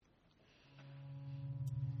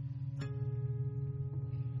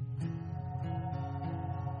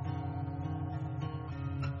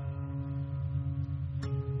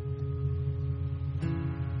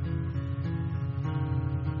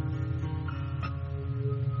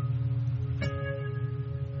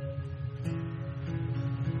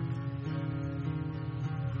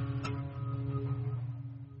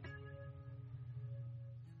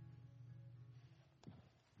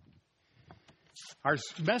Our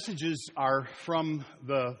messages are from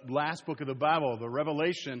the last book of the Bible, the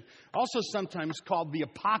Revelation, also sometimes called the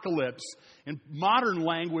Apocalypse. In modern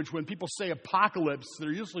language, when people say apocalypse,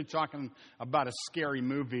 they're usually talking about a scary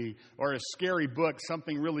movie or a scary book,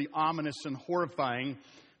 something really ominous and horrifying.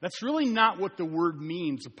 That's really not what the word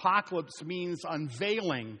means. Apocalypse means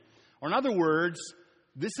unveiling. Or in other words,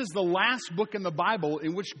 this is the last book in the Bible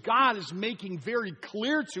in which God is making very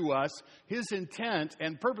clear to us His intent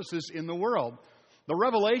and purposes in the world. The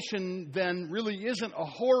Revelation then really isn't a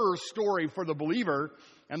horror story for the believer,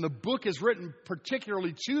 and the book is written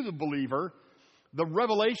particularly to the believer. The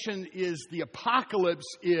Revelation is, the Apocalypse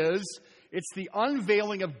is, it's the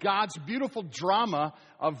unveiling of God's beautiful drama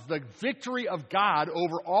of the victory of God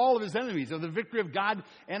over all of His enemies, of the victory of God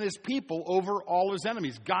and His people over all of His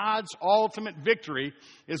enemies. God's ultimate victory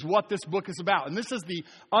is what this book is about. And this is the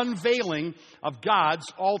unveiling of God's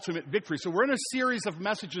ultimate victory. So we're in a series of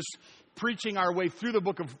messages preaching our way through the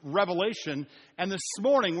book of Revelation. And this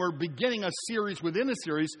morning we're beginning a series within a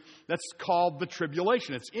series that's called The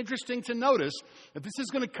Tribulation. It's interesting to notice that this is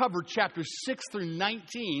going to cover chapters 6 through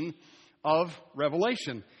 19 of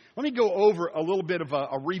Revelation. Let me go over a little bit of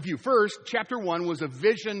a review. First, chapter 1 was a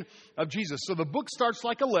vision of Jesus. So the book starts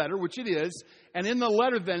like a letter, which it is, and in the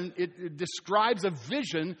letter then it describes a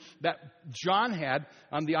vision that John had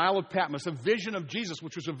on the Isle of Patmos, a vision of Jesus,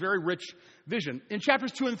 which was a very rich vision. In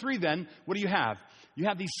chapters 2 and 3 then, what do you have? You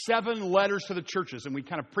have these 7 letters to the churches, and we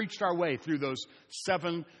kind of preached our way through those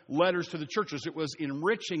 7 letters to the churches. It was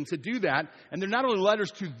enriching to do that, and they're not only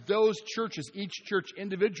letters to those churches, each church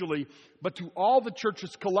individually, but to all the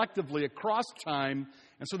churches collectively across time,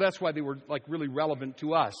 and so that's why they were really relevant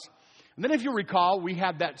to us. And then if you recall, we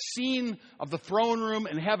had that scene of the throne room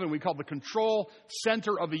in heaven we call the control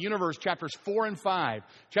center of the universe, chapters 4 and 5.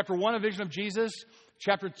 Chapter 1, a vision of Jesus.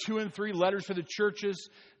 Chapter 2 and 3, letters to the churches.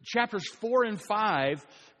 Chapters 4 and 5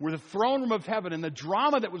 were the throne room of heaven and the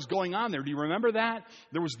drama that was going on there. Do you remember that?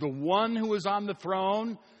 There was the one who was on the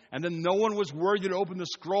throne, and then no one was worthy to open the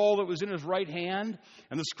scroll that was in his right hand,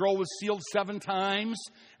 and the scroll was sealed 7 times,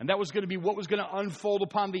 and that was going to be what was going to unfold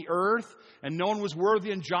upon the earth, and no one was worthy,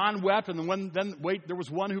 and John wept, and there was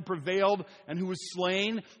one who prevailed and who was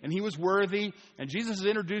slain, and he was worthy, and Jesus is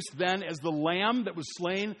introduced then as the Lamb that was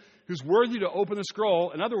slain, who's worthy to open the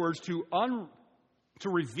scroll. In other words, to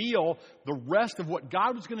reveal the rest of what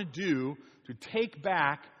God was going to do to take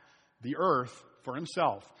back the earth for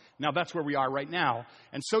Himself. Now, that's where we are right now.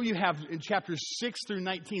 And so you have in chapters 6 through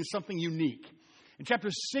 19 something unique. In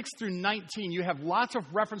chapters 6 through 19, you have lots of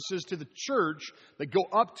references to the church that go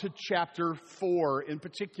up to chapter 4 in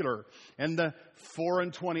particular, and the 4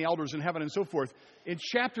 and 20 elders in heaven and so forth. In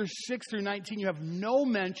chapters 6 through 19, you have no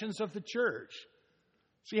mentions of the church.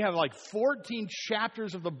 So you have 14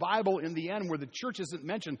 chapters of the Bible in the end where the church isn't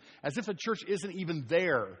mentioned, as if the church isn't even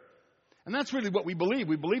there. And that's really what we believe.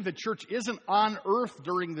 We believe the church isn't on earth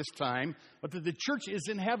during this time, but that the church is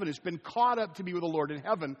in heaven. It's been caught up to be with the Lord in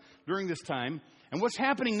heaven during this time. And what's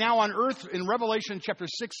happening now on earth in Revelation chapter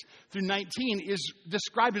 6 through 19 is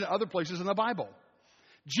described in other places in the Bible.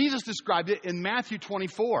 Jesus described it in Matthew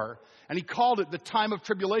 24, and He called it the time of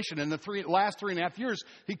tribulation. In the last 3.5 years,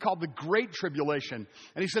 He called the Great Tribulation.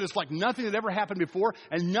 And He said it's like nothing that ever happened before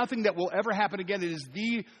and nothing that will ever happen again. It is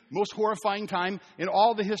the most horrifying time in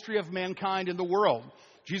all the history of mankind in the world.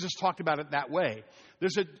 Jesus talked about it that way.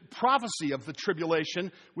 There's a prophecy of the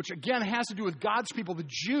tribulation, which again has to do with God's people, the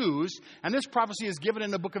Jews. And this prophecy is given in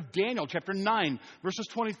the book of Daniel, chapter 9, verses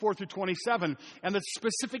 24 through 27. And the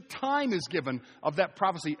specific time is given of that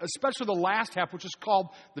prophecy, especially the last half, which is called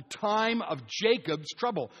the time of Jacob's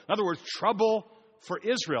trouble. In other words, trouble for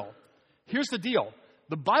Israel. Here's the deal.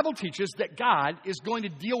 The Bible teaches that God is going to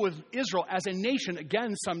deal with Israel as a nation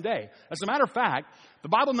again someday. As a matter of fact, the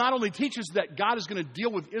Bible not only teaches that God is going to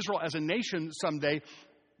deal with Israel as a nation someday,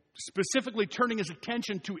 specifically turning His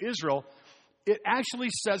attention to Israel, it actually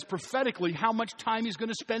says prophetically how much time He's going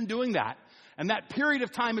to spend doing that. And that period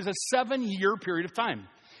of time is a 7-year period of time.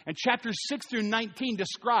 And chapters 6 through 19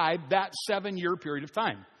 describe that 7-year period of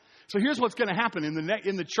time. So here's what's going to happen in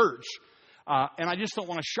the church. And I just don't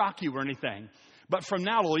want to shock you or anything. But from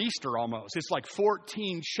now till Easter almost, it's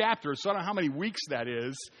 14 chapters. So I don't know how many weeks that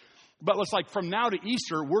is. But it's from now to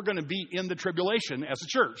Easter, we're going to be in the tribulation as a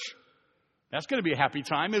church. That's going to be a happy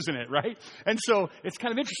time, isn't it, right? And so it's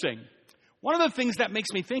kind of interesting. One of the things that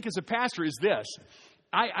makes me think as a pastor is this.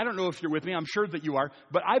 I don't know if you're with me. I'm sure that you are.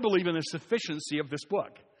 But I believe in the sufficiency of this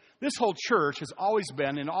book. This whole church has always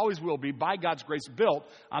been and always will be, by God's grace, built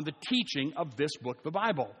on the teaching of this book, the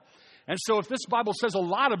Bible. And so if this Bible says a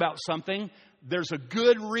lot about something, there's a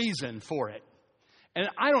good reason for it. And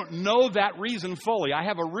I don't know that reason fully. I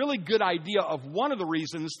have a really good idea of one of the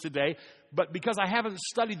reasons today, but because I haven't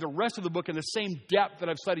studied the rest of the book in the same depth that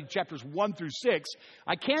I've studied chapters 1 through 6,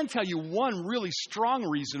 I can tell you one really strong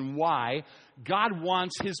reason why God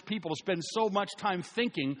wants His people to spend so much time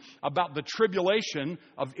thinking about the tribulation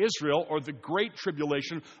of Israel, or the great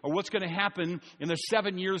tribulation, or what's going to happen in the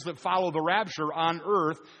 7 years that follow the rapture on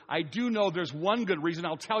earth. I do know there's one good reason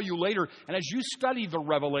I'll tell you later. And as you study the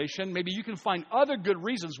Revelation, maybe you can find other good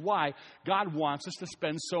reasons why God wants us to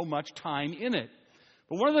spend so much time in it.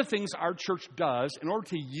 But one of the things our church does in order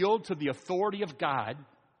to yield to the authority of God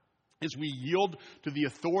is we yield to the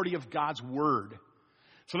authority of God's Word.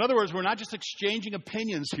 So in other words, we're not just exchanging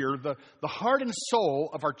opinions here. The heart and soul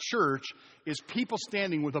of our church is people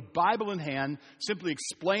standing with a Bible in hand, simply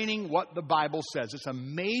explaining what the Bible says. It's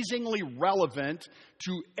amazingly relevant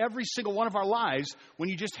to every single one of our lives when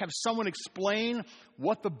you just have someone explain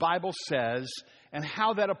what the Bible says and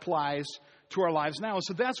how that applies to our lives now.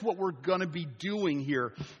 So that's what we're going to be doing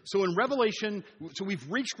here. So in Revelation, so we've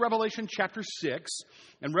reached Revelation chapter 6,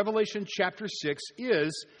 and Revelation chapter 6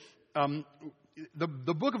 is...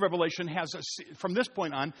 The book of Revelation has, from this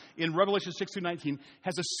point on, in Revelation 6 through 19,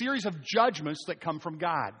 has a series of judgments that come from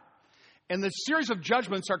God. And the series of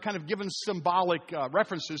judgments are kind of given symbolic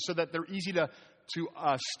references so that they're easy to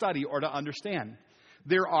study or to understand.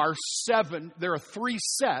 There are 3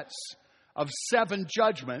 sets of 7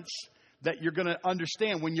 judgments that you're going to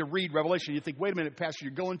understand when you read Revelation. You think, wait a minute, Pastor,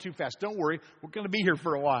 you're going too fast. Don't worry, we're going to be here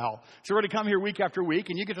for a while. So we're going to come here week after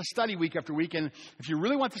week, and you get to study week after week. And if you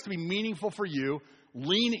really want this to be meaningful for you,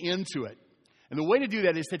 lean into it. And the way to do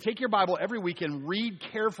that is to take your Bible every week and read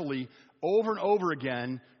carefully over and over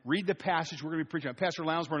again. Read the passage we're going to be preaching on. Pastor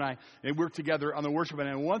Lounsmer and I worked together on the worship.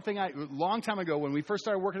 And one thing, a long time ago, when we first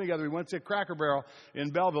started working together, we went to Cracker Barrel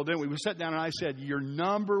in Belleville, didn't we? We sat down and I said, your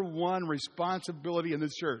number one responsibility in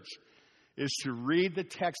this church is to read the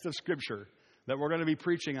text of Scripture that we're going to be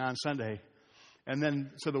preaching on Sunday. And then,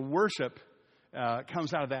 so the worship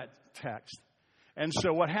comes out of that text. And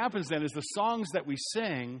so what happens then is the songs that we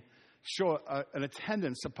sing show an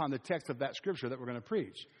attendance upon the text of that Scripture that we're going to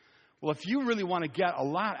preach. Well, if you really want to get a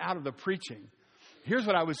lot out of the preaching, here's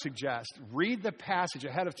what I would suggest. Read the passage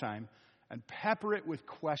ahead of time and pepper it with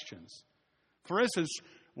questions. For instance,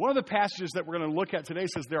 one of the passages that we're going to look at today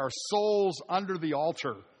says there are souls under the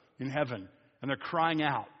altar in heaven, and they're crying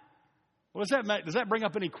out. What does that mean? Does that bring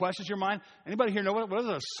up any questions in your mind? Anybody here know what are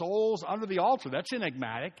the souls under the altar? That's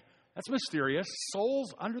enigmatic. That's mysterious.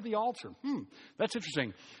 Souls under the altar. That's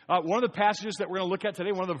interesting. One of the passages that we're going to look at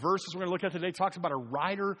today, one of the verses we're going to look at today, talks about a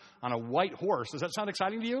rider on a white horse. Does that sound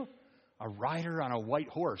exciting to you? A rider on a white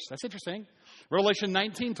horse. That's interesting. Revelation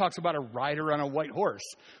 19 talks about a rider on a white horse.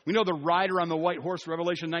 We know the rider on the white horse,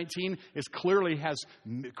 Revelation 19, is clearly has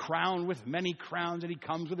crowned with many crowns, and he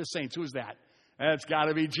comes with the saints. Who is that? That's got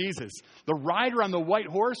to be Jesus. The rider on the white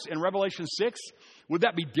horse in Revelation 6, would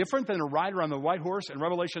that be different than a rider on the white horse in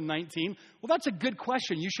Revelation 19? Well, that's a good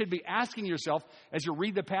question you should be asking yourself as you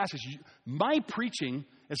read the passage. My preaching,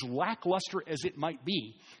 as lackluster as it might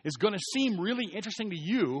be, is going to seem really interesting to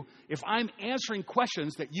you if I'm answering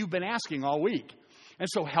questions that you've been asking all week. And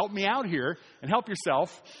so help me out here and help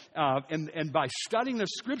yourself and by studying the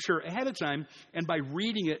Scripture ahead of time and by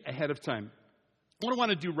reading it ahead of time. What I want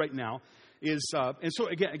to do right now is, and so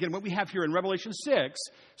again, what we have here in Revelation 6,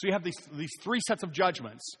 so you have these 3 sets of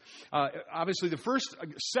judgments. Obviously, the first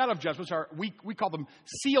set of judgments are, we call them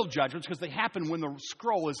sealed judgments because they happen when the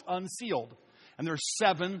scroll is unsealed. And there are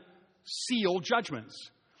 7 sealed judgments.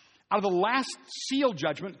 Out of the last sealed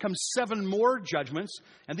judgment comes 7 more judgments,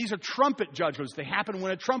 and these are trumpet judgments. They happen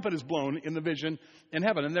when a trumpet is blown in the vision in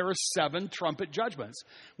heaven, and there are 7 trumpet judgments.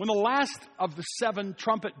 When the last of the 7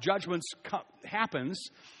 trumpet judgments happens,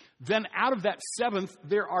 then out of that 7th,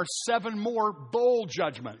 there are 7 more bowl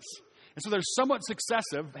judgments. And so they're somewhat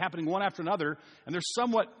successive, happening one after another, and they're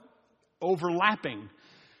somewhat overlapping.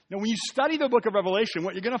 Now, when you study the book of Revelation,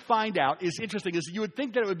 what you're going to find out is interesting, is you would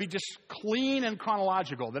think that it would be just clean and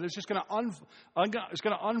chronological, that it's just going to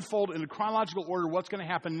unfold in a chronological order what's going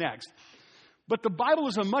to happen next. But the Bible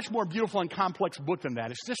is a much more beautiful and complex book than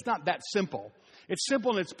that. It's just not that simple. It's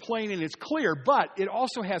simple and it's plain and it's clear, but it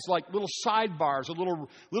also has like little sidebars or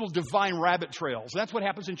little divine rabbit trails. That's what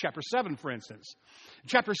happens in chapter 7, for instance. In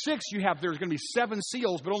chapter 6, there's going to be 7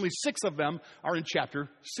 seals, but only 6 of them are in chapter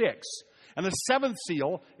 6. And the 7th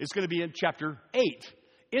seal is going to be in chapter 8.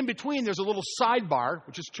 In between, there's a little sidebar,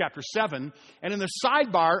 which is chapter 7. And in the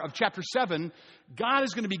sidebar of chapter 7, God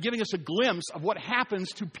is going to be giving us a glimpse of what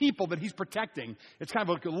happens to people that He's protecting. It's kind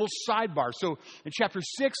of like a little sidebar. So in chapter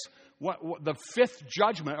 6, the fifth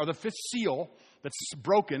judgment, or the fifth seal that's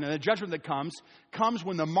broken, and the judgment that comes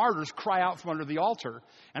when the martyrs cry out from under the altar.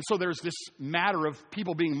 And so there's this matter of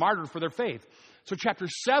people being martyred for their faith. So chapter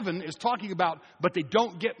 7 is talking about, but they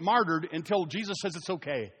don't get martyred until Jesus says it's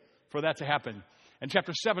okay for that to happen. And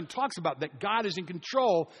chapter 7 talks about that God is in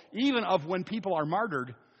control even of when people are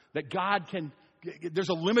martyred, that God can, there's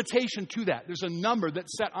a limitation to that. There's a number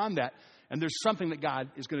that's set on that. And there's something that God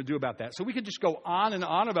is going to do about that. So we could just go on and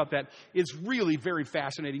on about that. It's really very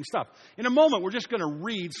fascinating stuff. In a moment, we're just going to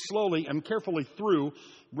read slowly and carefully through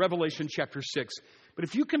Revelation chapter 6. But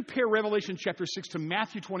if you compare Revelation chapter 6 to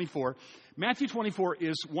Matthew 24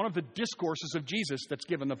 is one of the discourses of Jesus that's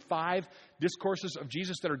given, the 5 discourses of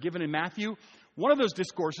Jesus that are given in Matthew. One of those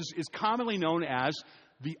discourses is commonly known as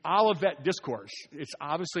the Olivet Discourse. It's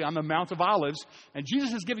obviously on the Mount of Olives. And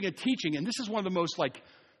Jesus is giving a teaching, and this is one of the most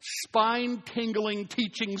spine-tingling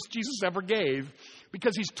teachings Jesus ever gave,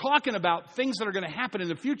 because he's talking about things that are going to happen in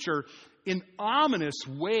the future in ominous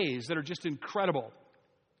ways that are just incredible.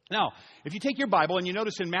 Now, if you take your Bible and you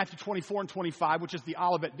notice in Matthew 24 and 25, which is the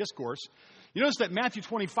Olivet Discourse, you notice that Matthew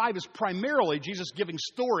 25 is primarily Jesus giving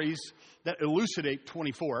stories that elucidate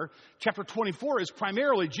 24. Chapter 24 is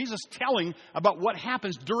primarily Jesus telling about what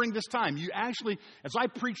happens during this time. You actually, as I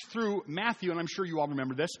preached through Matthew, and I'm sure you all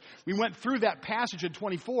remember this, we went through that passage in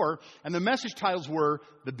 24, and the message titles were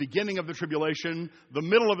the beginning of the tribulation, the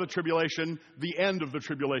middle of the tribulation, the end of the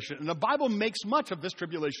tribulation. And the Bible makes much of this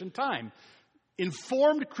tribulation time.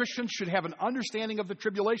 Informed Christians should have an understanding of the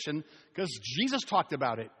tribulation because Jesus talked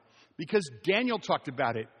about it, because Daniel talked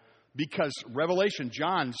about it, because Revelation,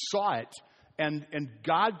 John saw it, and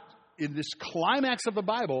God, in this climax of the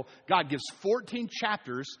Bible, God gives 14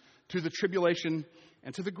 chapters to the tribulation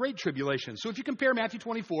and to the great tribulation. So if you compare Matthew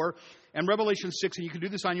 24 and Revelation 6, and you can do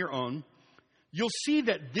this on your own, you'll see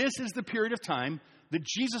that this is the period of time that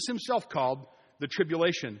Jesus himself called the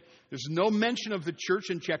tribulation. There's no mention of the church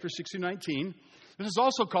in chapter 6 through 19. This is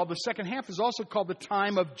also called, the second half is also called the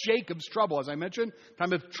time of Jacob's trouble. As I mentioned,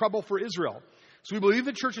 time of trouble for Israel. So we believe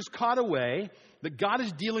the church is caught away, that God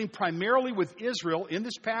is dealing primarily with Israel in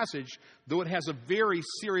this passage, though it has a very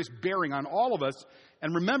serious bearing on all of us.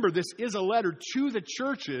 And remember, this is a letter to the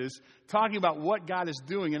churches talking about what God is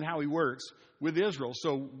doing and how he works with Israel.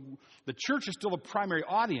 So the church is still the primary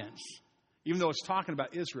audience, even though it's talking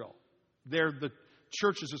about Israel. They're the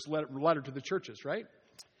churches, this letter to the churches, right?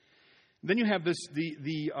 Then you have this,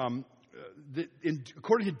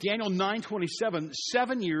 according to Daniel 9:27,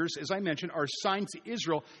 7 years, as I mentioned, are assigned to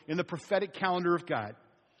Israel in the prophetic calendar of God.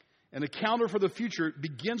 And the calendar for the future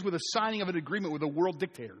begins with a signing of an agreement with a world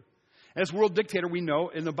dictator. And this world dictator, we know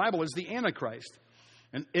in the Bible, is the Antichrist.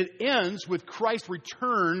 And it ends with Christ's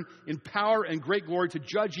return in power and great glory to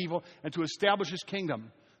judge evil and to establish his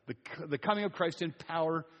kingdom. The coming of Christ in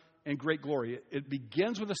power and great glory. It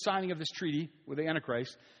begins with the signing of this treaty with the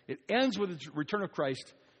Antichrist. It ends with the return of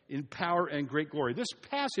Christ in power and great glory. This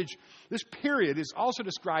passage, this period, is also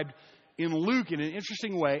described in Luke in an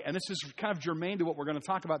interesting way, and this is kind of germane to what we're going to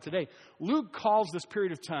talk about today. Luke calls this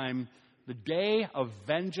period of time the day of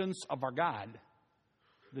vengeance of our God.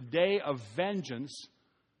 The day of vengeance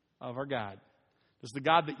of our God. Does the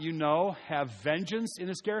God that you know have vengeance in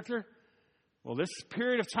his character? Well, this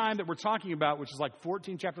period of time that we're talking about, which is like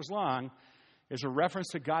 14 chapters long, is a reference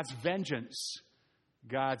to God's vengeance,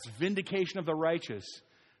 God's vindication of the righteous,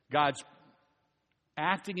 God's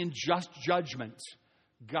acting in just judgment,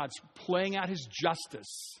 God's playing out his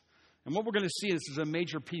justice. And what we're going to see, this is a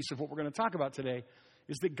major piece of what we're going to talk about today,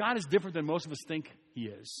 is that God is different than most of us think he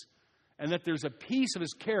is. And that there's a piece of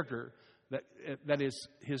his character that is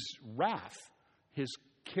his wrath, his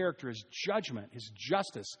character, his judgment, his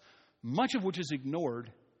justice, much of which is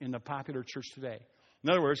ignored in the popular church today. In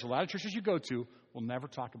other words, a lot of churches you go to will never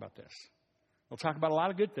talk about this. They'll talk about a lot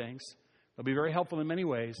of good things. They'll be very helpful in many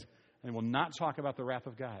ways, and they will not talk about the wrath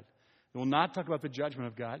of God. They will not talk about the judgment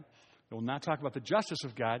of God. They will not talk about the justice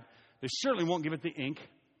of God. They certainly won't give it the ink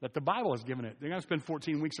that the Bible has given it. They're going to spend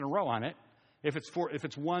 14 weeks in a row on it. If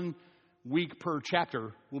it's 1 week per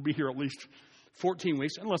chapter, we'll be here at least 14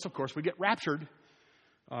 weeks, unless, of course, we get raptured.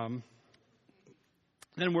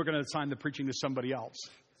 Then we're going to assign the preaching to somebody else.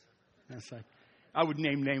 I would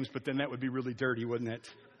name names, but then that would be really dirty, wouldn't it?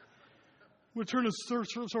 We'll turn this service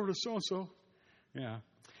over to so-and-so. Yeah.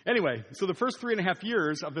 Anyway, so the first 3.5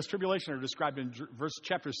 years of this tribulation are described in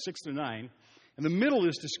chapters 6 through 9. And the middle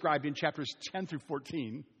is described in chapters 10 through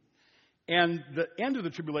 14. And the end of the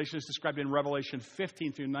tribulation is described in Revelation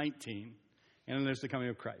 15 through 19. And then there's the coming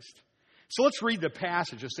of Christ. So let's read the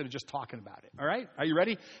passage instead of just talking about it, all right? Are you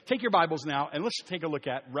ready? Take your Bibles now, and let's take a look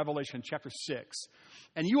at Revelation chapter 6.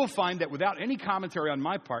 And you will find that without any commentary on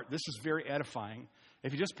my part, this is very edifying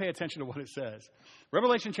if you just pay attention to what it says.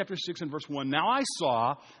 Revelation chapter 6 and verse 1. Now I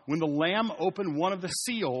saw, when the Lamb opened one of the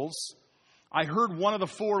seals, I heard one of the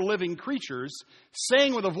 4 living creatures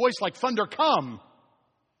saying with a voice like thunder, "Come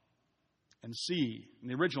and see." In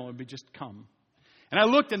the original, it would be just "come." And I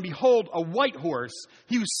looked, and behold, a white horse.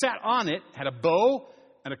 He who sat on it had a bow,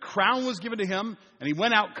 and a crown was given to him, and he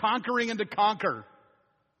went out conquering and to conquer.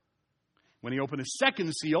 When he opened his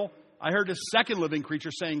second seal, I heard a second living creature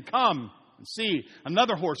saying, "Come and see."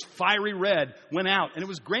 Another horse, fiery red, went out, and it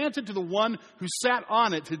was granted to the one who sat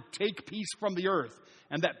on it to take peace from the earth,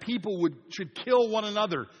 and that people should kill one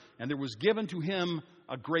another. And there was given to him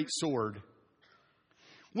a great sword.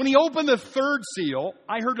 When he opened the third seal,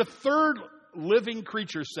 I heard a third living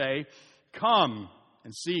creature say, "Come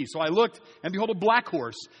and see." So I looked, and behold, a black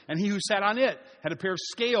horse, and he who sat on it had a pair of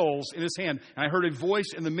scales in his hand. And I heard a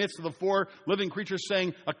voice in the midst of the 4 living creatures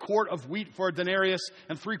saying, "A quart of wheat for a denarius,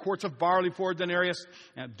 and 3 quarts of barley for a denarius,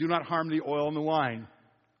 and do not harm the oil and the wine."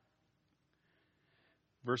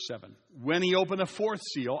 Verse 7. When he opened a fourth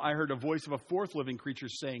seal, I heard a voice of a 4th living creature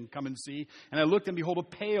saying, "Come and see." And I looked, and behold, a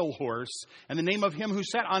pale horse. And the name of him who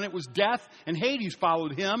sat on it was Death, and Hades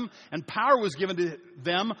followed him. And power was given to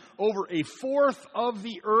them over a fourth of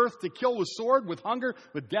the earth to kill with sword, with hunger,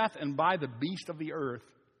 with death, and by the beast of the earth.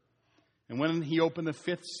 And when he opened the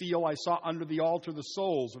 5th seal, I saw under the altar the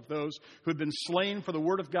souls of those who had been slain for the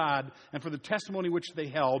word of God and for the testimony which they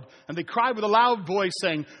held. And they cried with a loud voice,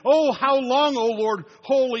 saying, "Oh, how long, O Lord,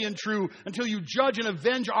 holy and true, until you judge and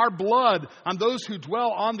avenge our blood on those who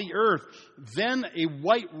dwell on the earth?" Then a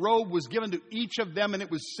white robe was given to each of them, and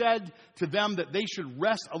it was said to them that they should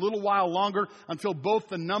rest a little while longer until both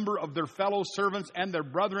the number of their fellow servants and their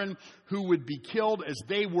brethren who would be killed as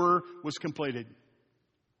they were was completed.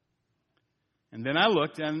 And then I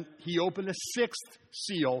looked, and he opened a 6th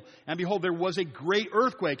seal, and behold, there was a great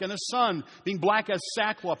earthquake, and the sun, being black as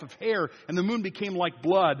sackcloth of hair, and the moon became like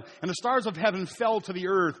blood, and the stars of heaven fell to the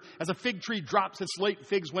earth, as a fig tree drops its late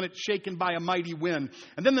figs when it's shaken by a mighty wind.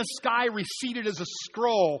 And then the sky receded as a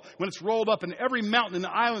scroll when it's rolled up, and every mountain in the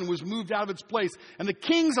island was moved out of its place. And the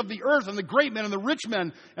kings of the earth, and the great men, and the rich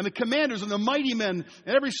men, and the commanders, and the mighty men,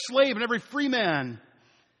 and every slave, and every free man,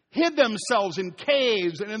 hid themselves in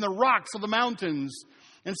caves and in the rocks of the mountains,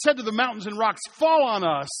 and said to the mountains and rocks, "Fall on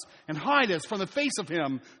us and hide us from the face of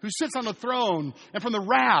him who sits on the throne and from the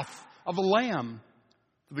wrath of the Lamb.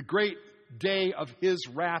 For the great day of his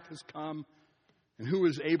wrath has come, and who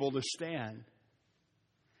is able to stand?"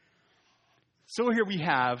 So here we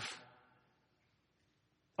have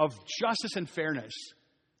of justice and fairness.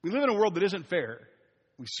 We live in a world that isn't fair.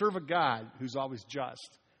 We serve a God who's always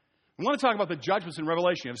just. We want to talk about the judgments in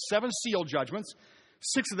Revelation. You have 7 seal judgments.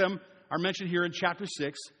 6 of them are mentioned here in chapter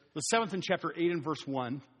 6. The 7th in chapter 8 and verse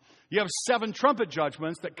 1. You have 7 trumpet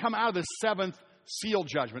judgments that come out of the 7th seal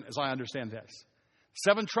judgment, as I understand this.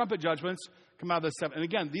 7 trumpet judgments come out of the 7. And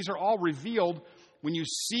again, these are all revealed when you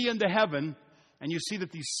see into heaven and you see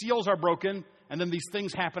that these seals are broken and then these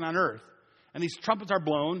things happen on earth. And these trumpets are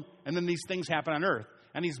blown and then these things happen on earth.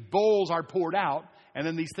 And these bowls are poured out and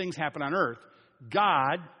then these things happen on earth.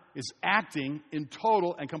 God is acting in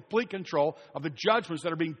total and complete control of the judgments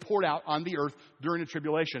that are being poured out on the earth during the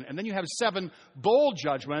tribulation. And then you have 7 bowl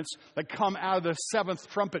judgments that come out of the 7th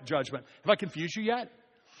trumpet judgment. Have I confused you yet?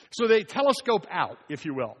 So they telescope out, if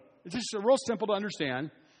you will. It's just real simple to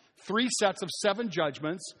understand. 3 sets of 7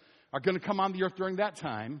 judgments are going to come on the earth during that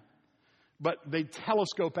time, but they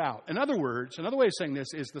telescope out. In other words, another way of saying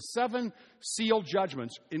this is the 7 seal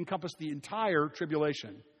judgments encompass the entire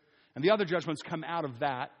tribulation. And the other judgments come out of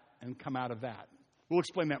that and come out of that. We'll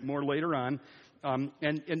explain that more later on. And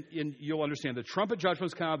you'll understand the trumpet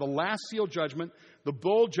judgments come out of the last seal judgment. The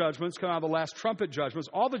bowl judgments come out of the last trumpet judgments.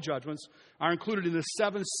 All the judgments are included in the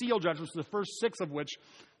 7 seal judgments, the first 6 of which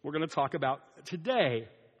we're going to talk about today.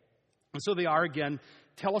 And so they are, again,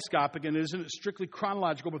 telescopic, and it isn't strictly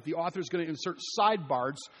chronological, but the author is going to insert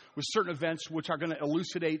sidebars with certain events which are going to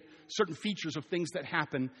elucidate certain features of things that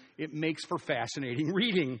happen. It makes for fascinating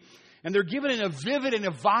reading. And they're given in a vivid and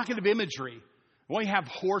evocative imagery. We have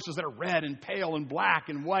horses that are red and pale and black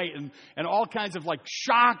and white and all kinds of like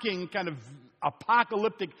shocking kind of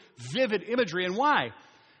apocalyptic vivid imagery. And why?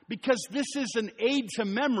 Because this is an aid to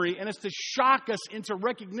memory, and it's to shock us into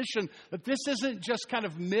recognition that this isn't just kind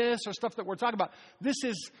of myths or stuff that we're talking about. This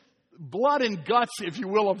is blood and guts, if you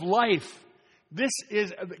will, of life.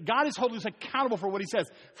 God is holding us accountable for what he says.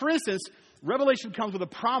 For instance, Revelation comes with a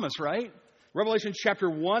promise, right? Revelation chapter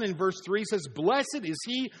 1 and verse 3 says, "Blessed is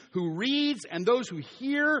he who reads and those who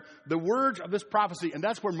hear the words of this prophecy." And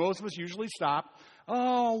that's where most of us usually stop.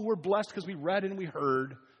 Oh, we're blessed because we read and we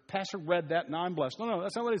heard. Pastor read that, now I'm blessed. No,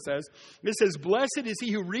 that's not what it says. It says, "Blessed is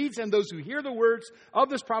he who reads and those who hear the words of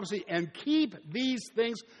this prophecy and keep these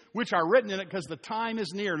things which are written in it," because the time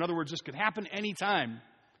is near. In other words, this could happen anytime.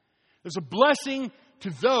 There's a blessing to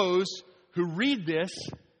those who read this,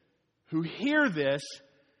 who hear this,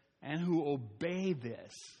 and who obey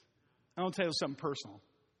this. I want to tell you something personal.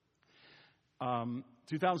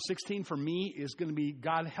 2016 for me is going to be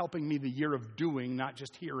God helping me the year of doing, not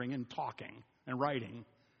just hearing and talking and writing.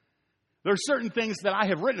 There are certain things that I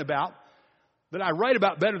have written about that I write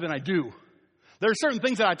about better than I do. There are certain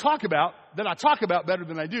things that I talk about better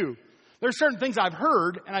than I do. There are certain things I've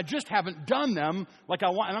heard and I just haven't done them like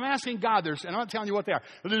I want. And I'm asking God, and I'm not telling you what they are.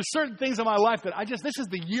 But there's certain things in my life that this is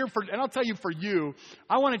the year for, and I'll tell you for you,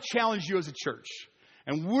 I want to challenge you as a church.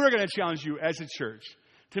 And we're going to challenge you as a church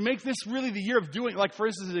to make this really the year of doing. Like, for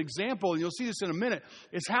instance, an example, and you'll see this in a minute,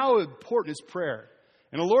 is how important is prayer.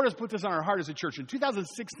 And the Lord has put this on our heart as a church. And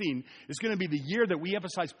 2016 is going to be the year that we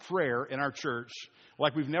emphasize prayer in our church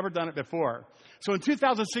like we've never done it before. So in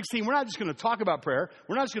 2016, we're not just going to talk about prayer.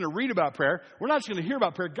 We're not just going to read about prayer. We're not just going to hear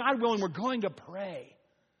about prayer. God willing, we're going to pray.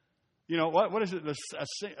 You know, what is it?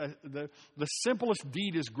 The simplest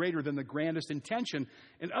deed is greater than the grandest intention.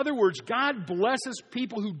 In other words, God blesses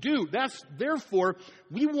people who do. Therefore,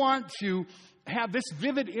 we want to have this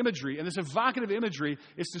vivid imagery and this evocative imagery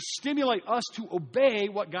is to stimulate us to obey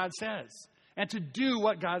what God says and to do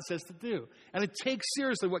what God says to do and to take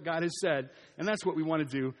seriously what God has said. And that's what we want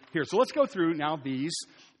to do here. So let's go through now these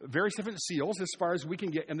various different seals as far as we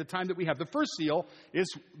can get in the time that we have. The first seal is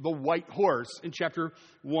the white horse in chapter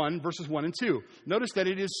 1, verses 1 and 2. Notice that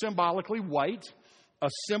it is symbolically white, a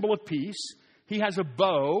symbol of peace. He has a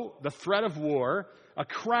bow, the threat of war, a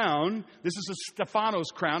crown. This is a Stephanos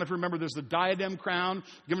crown. If you remember, there's the diadem crown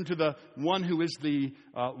given to the one who is the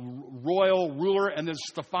royal ruler, and the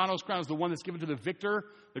Stephanos crown is the one that's given to the victor.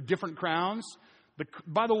 They're different crowns.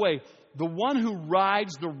 By the way, the one who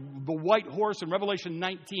rides the white horse in Revelation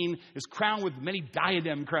 19 is crowned with many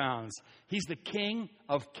diadem crowns. He's the King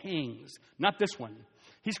of Kings, not this one.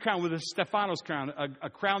 He's crowned with a Stephanos crown, a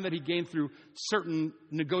crown that he gained through certain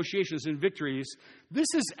negotiations and victories. This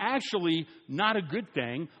is actually not a good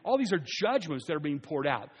thing. All these are judgments that are being poured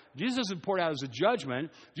out. Jesus isn't poured out as a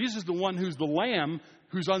judgment. Jesus is the one who's the Lamb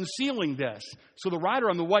who's unsealing this. So the rider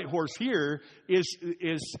on the white horse here is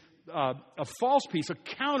a false piece, a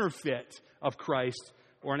counterfeit of Christ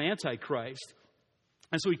or an antichrist.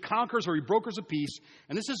 And so he conquers or he brokers a peace.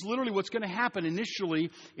 And this is literally what's going to happen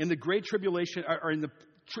initially in the Great Tribulation, or in the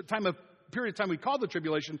period of time we call the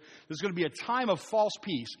tribulation. There's going to be a time of false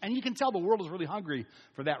peace. And you can tell the world is really hungry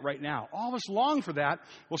for that right now. All of us long for that.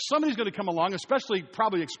 Well, somebody's going to come along, especially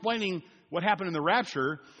probably explaining what happened in the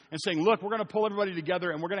rapture and saying, look, we're going to pull everybody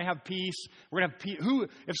together and we're going to have peace. We're going to have peace.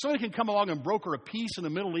 If somebody can come along and broker a peace in the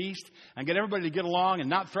Middle East and get everybody to get along and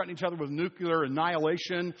not threaten each other with nuclear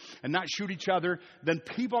annihilation and not shoot each other, then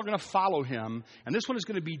people are going to follow him. And this one is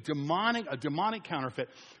going to be a demonic counterfeit.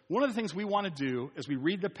 One of the things we want to do as we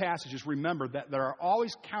read the passage is remember that there are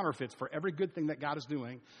always counterfeits for every good thing that God is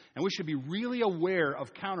doing. And we should be really aware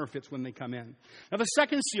of counterfeits when they come in. Now, the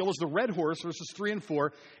second seal is the red horse, verses 3 and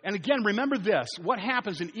 4. And again, remember this. What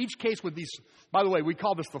happens in each case with these, by the way, we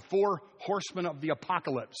call this the four horsemen of the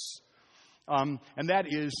apocalypse. And that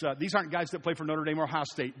is, these aren't guys that play for Notre Dame or Ohio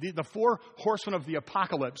State. The four horsemen of the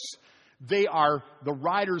apocalypse, they are the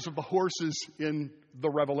riders of the horses in the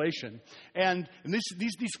Revelation. And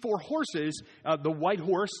these four horses, the white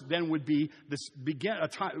horse then would be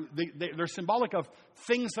they're symbolic of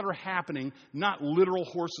things that are happening, not literal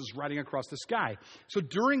horses riding across the sky. So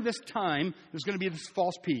during this time, there's going to be this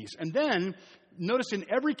false peace. And then notice in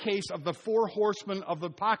every case of the four horsemen of the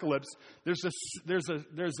apocalypse, there's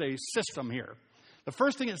a system here. The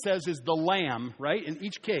first thing it says is the Lamb, right? In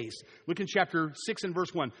each case. Look in chapter 6 and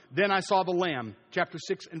verse 1. Then I saw the Lamb. Chapter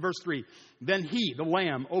 6 and verse 3. Then he, the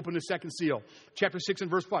Lamb, opened the second seal. Chapter 6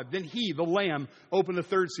 and verse 5. Then he, the Lamb, opened the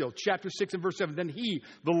third seal. Chapter 6 and verse 7. Then he,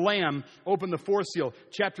 the Lamb, opened the fourth seal.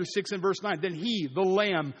 Chapter 6 and verse 9. Then he, the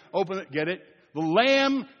Lamb, opened it. Get it? The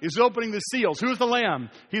Lamb is opening the seals. Who's the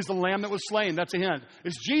Lamb? He's the Lamb that was slain. That's a hint.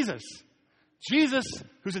 It's Jesus. Jesus,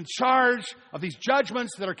 who's in charge of these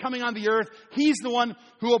judgments that are coming on the earth, he's the one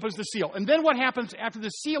who opens the seal. And then what happens after the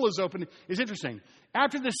seal is opened is interesting.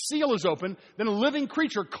 After the seal is opened, then a living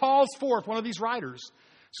creature calls forth one of these riders.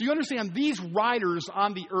 So you understand, these riders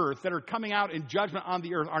on the earth that are coming out in judgment on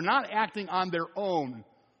the earth are not acting on their own.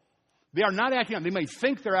 They are not acting on, they may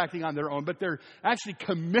think they're acting on their own, but they're actually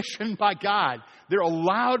commissioned by God. They're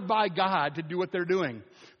allowed by God to do what they're doing.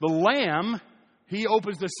 The Lamb, he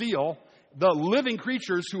opens the seal. The living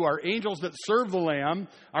creatures, who are angels that serve the Lamb,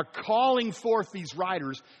 are calling forth these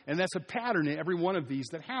riders, and that's a pattern in every one of these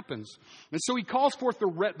that happens. And so he calls forth the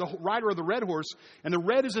rider of the red horse, and the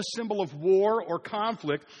red is a symbol of war or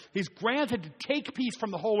conflict. He's granted to take peace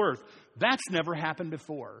from the whole earth. That's never happened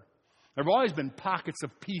before. There have always been pockets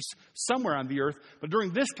of peace somewhere on the earth, but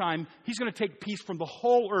during this time, he's going to take peace from the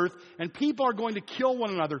whole earth, and people are going to kill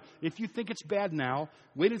one another. If you think it's bad now,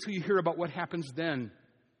 wait until you hear about what happens then.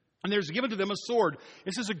 And there's given to them a sword.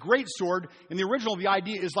 This is a great sword. In the original, the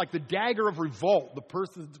idea is like the dagger of revolt, the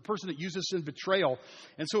person that uses in betrayal.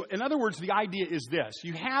 And so, in other words, the idea is this.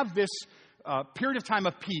 You have this period of time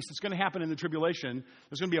of peace that's going to happen in the tribulation.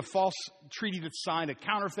 There's going to be a false treaty that's signed, a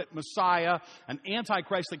counterfeit Messiah, an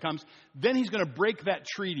antichrist that comes. Then he's going to break that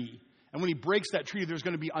treaty. And when he breaks that treaty, there's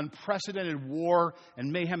going to be unprecedented war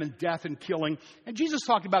and mayhem and death and killing. And Jesus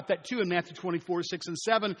talked about that too in Matthew 24, 6 and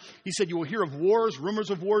 7. He said, you will hear of wars, rumors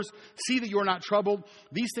of wars. See that you are not troubled.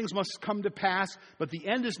 These things must come to pass, but the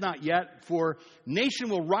end is not yet. For nation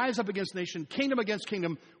will rise up against nation, kingdom against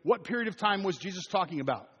kingdom. What period of time was Jesus talking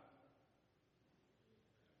about?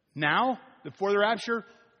 Now, before the rapture,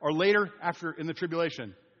 or later, after in the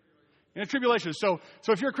tribulation? In a tribulation. So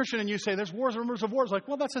if you're a Christian and you say there's wars, rumors of wars, like,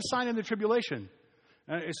 well, that's a sign in the tribulation.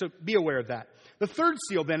 So be aware of that. The third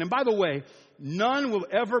seal then, and by the way, none will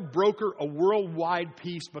ever broker a worldwide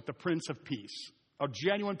peace but the Prince of Peace. A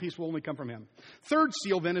genuine peace will only come from him. Third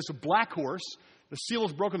seal then is a black horse. The seal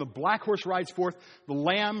is broken. The black horse rides forth. The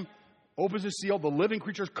Lamb opens his seal. The living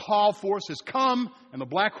creatures call forth, says, come, and the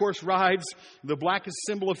black horse rides. The black is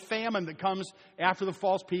a symbol of famine that comes after the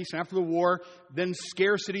false peace and after the war. Then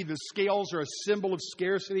scarcity. The scales are a symbol of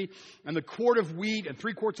scarcity. And the quart of wheat and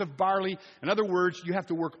 3 quarts of barley. In other words, you have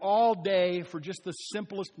to work all day for just the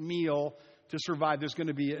simplest meal to survive. There's going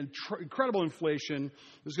to be incredible inflation.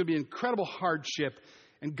 There's going to be incredible hardship.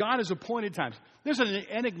 And God has appointed times. There's an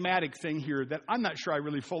enigmatic thing here that I'm not sure I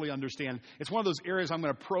really fully understand. It's one of those areas I'm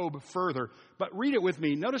going to probe further. But read it with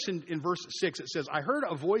me. Notice in verse 6 it says, I heard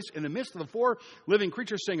a voice in the midst of the 4 living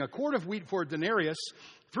creatures saying, a quart of wheat for a denarius,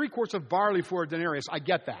 3 quarts of barley for a denarius. I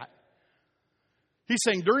get that. He's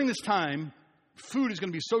saying during this time, food is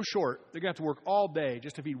going to be so short, they're going to have to work all day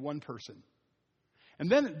just to feed one person. And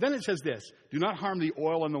then it says this, do not harm the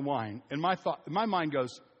oil and the wine. And my mind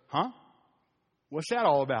goes, huh? What's that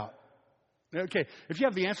all about? Okay, if you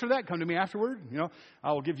have the answer to that, come to me afterward.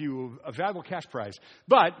 I will give you a valuable cash prize.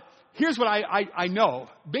 But here's what I know.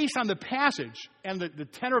 Based on the passage and the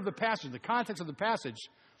tenor of the passage, the context of the passage,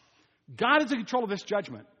 God is in control of this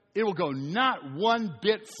judgment. It will go not one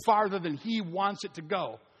bit farther than he wants it to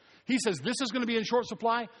go. He says, this is going to be in short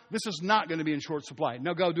supply. This is not going to be in short supply.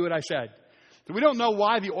 Now go do what I said. So we don't know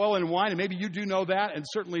why the oil and wine, and maybe you do know that, and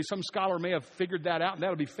certainly some scholar may have figured that out, and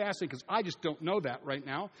that'll be fascinating because I just don't know that right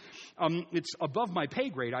now. It's above my pay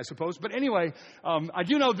grade, I suppose. But anyway, I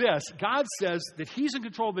do know this. God says that he's in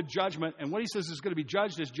control of the judgment, and what he says is going to be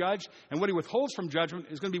judged is judged, and what he withholds from judgment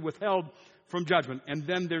is going to be withheld from judgment. And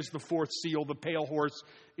then there's the 4th seal, the pale horse,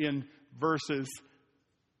 in verses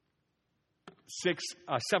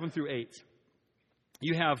 7 through 8.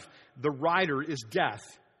 You have the rider is death.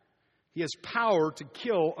 He has power to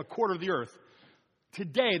kill a quarter of the earth.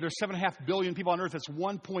 Today, there's 7.5 billion people on earth. That's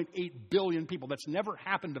 1.8 billion people. That's never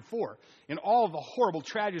happened before. In all of the horrible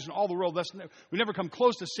tragedies in all the world, we've never come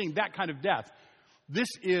close to seeing that kind of death. This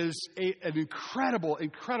is an incredible,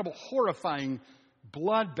 horrifying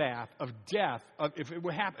bloodbath of death. If it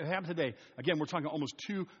would happen today, again, we're talking almost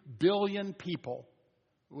 2 billion people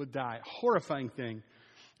would die. Horrifying thing.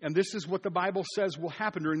 And this is what the Bible says will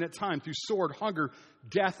happen during that time through sword, hunger,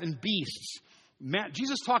 death, and beasts.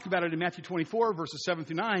 Jesus talked about it in Matthew 24, verses 7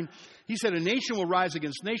 through 9. He said, a nation will rise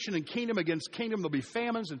against nation and kingdom against kingdom. There'll be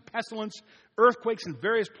famines and pestilence, earthquakes in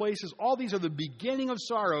various places. All these are the beginning of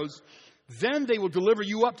sorrows. Then they will deliver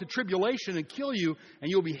you up to tribulation and kill you, and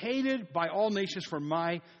you'll be hated by all nations for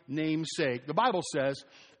my name's sake. The Bible says,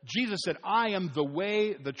 Jesus said, I am the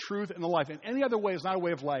way, the truth, and the life. And any other way is not a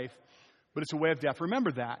way of life, but it's a way of death. Remember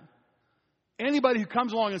that. Anybody who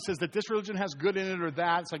comes along and says that this religion has good in it or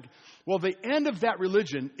that, it's like, well, the end of that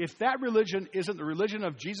religion, if that religion isn't the religion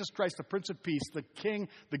of Jesus Christ, the Prince of Peace, the King,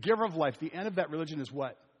 the giver of life, the end of that religion is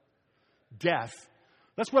what? Death.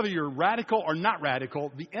 That's whether you're radical or not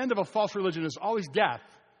radical. The end of a false religion is always death.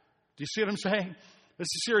 Do you see what I'm saying?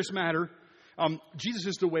 It's a serious matter. Jesus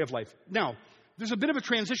is the way of life. Now, there's a bit of a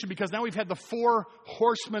transition because now we've had the 4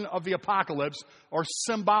 horsemen of the apocalypse, or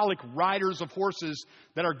symbolic riders of horses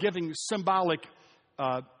that are giving symbolic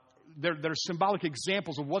they're symbolic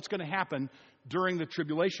examples of what's going to happen during the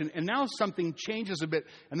tribulation. And now something changes a bit.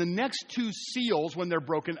 And the next two seals, when they're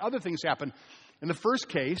broken, other things happen. In the first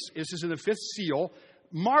case, this is in the fifth seal,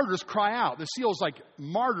 martyrs cry out. The seal is like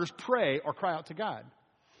martyrs pray or cry out to God.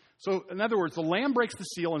 So, in other words, the Lamb breaks the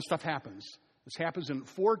seal and stuff happens. This happens in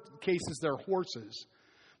 4 cases. They're horses.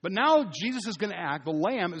 But now Jesus is going to act. The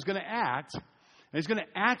Lamb is going to act. And he's going to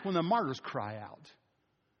act when the martyrs cry out.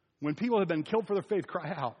 When people have been killed for their faith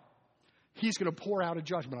cry out. He's going to pour out a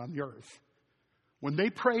judgment on the earth. When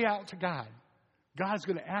they pray out to God, God is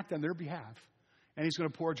going to act on their behalf. And he's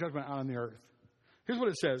going to pour a judgment out on the earth. Here's what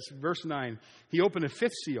it says, verse 9. He opened a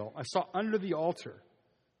fifth seal. I saw under the altar.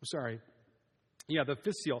 The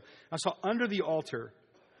fifth seal. I saw under the altar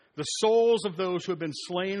the souls of those who have been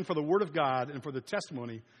slain for the word of God and for the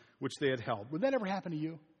testimony which they had held. Would that ever happen to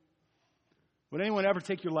you? Would anyone ever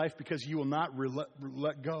take your life because you will not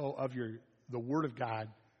let go of the word of God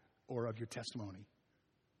or of your testimony?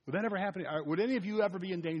 Would that ever happen? Would any of you ever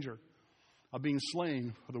be in danger of being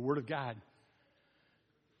slain for the word of God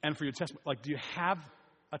and for your testimony? Like, do you have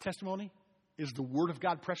a testimony? Is the word of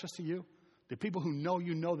God precious to you? Do people who know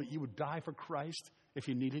you know that you would die for Christ if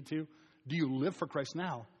you needed to? Do you live for Christ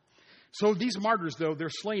now? So these martyrs, though, they're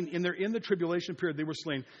slain. In the tribulation period, they were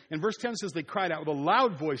slain. And verse 10 says they cried out with a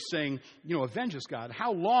loud voice saying, avenge us, God.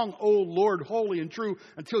 How long, O Lord, holy and true,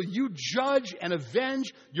 until you judge and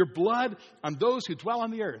avenge your blood on those who dwell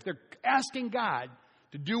on the earth? They're asking God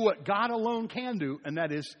to do what God alone can do, and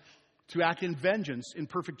that is to act in vengeance, in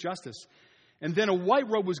perfect justice. And then a white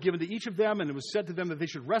robe was given to each of them, and it was said to them that they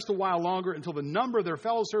should rest a while longer until the number of their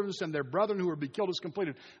fellow servants and their brethren who were to be killed is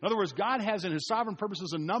completed. In other words, God has in his sovereign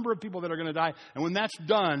purposes a number of people that are going to die. And when that's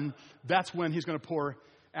done, that's when he's going to pour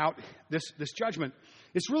out this judgment.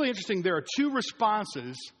 It's really interesting. There are 2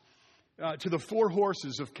 responses to the 4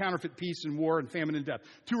 horses of counterfeit peace and war and famine and death.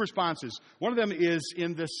 2 responses. One of them is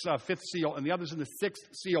in this 5th seal, and the other is in the 6th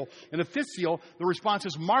seal. In the 5th seal, the response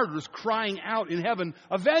is martyrs crying out in heaven,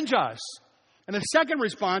 avenge us. And the second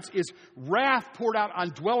response is wrath poured out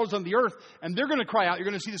on dwellers on the earth. And they're going to cry out, you're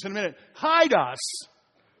going to see this in a minute, hide us.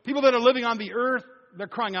 People that are living on the earth, they're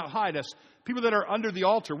crying out, hide us. People that are under the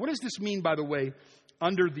altar. What does this mean, by the way,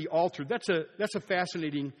 under the altar? That's a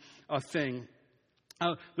fascinating thing.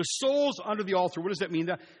 The souls under the altar, what does that mean?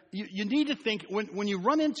 You need to think, when you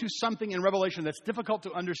run into something in Revelation that's difficult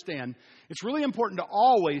to understand, it's really important to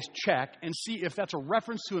always check and see if that's a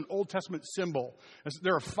reference to an Old Testament symbol.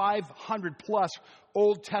 There are 500 plus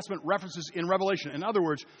Old Testament references in Revelation. In other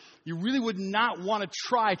words, you really would not want to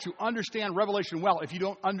try to understand Revelation well if you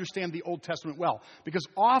don't understand the Old Testament well. Because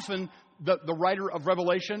often the writer of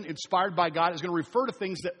Revelation, inspired by God, is going to refer to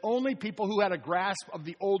things that only people who had a grasp of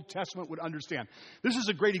the Old Testament would understand. This is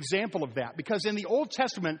a great example of that, because in the Old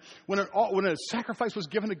Testament, when a sacrifice was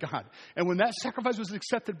given to God, and when that sacrifice was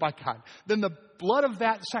accepted by God, then the blood of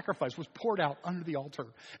that sacrifice was poured out under the altar.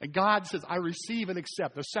 And God says, I receive and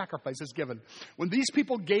accept. The sacrifice is given. When these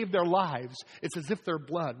people gave their lives, it's as if their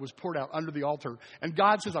blood was poured out under the altar. And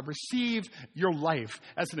God says, I've received your life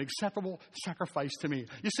as an acceptable sacrifice to me.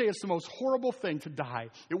 You say it's the most horrible thing to die.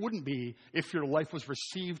 It wouldn't be if your life was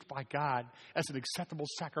received by God as an acceptable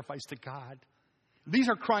sacrifice to God. These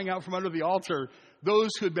are crying out from under the altar, those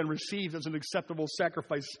who had been received as an acceptable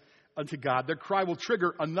sacrifice unto God. Their cry will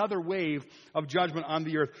trigger another wave of judgment on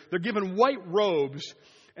the earth. They're given white robes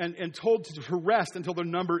and told to rest until their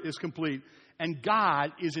number is complete. And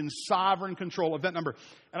God is in sovereign control of that number.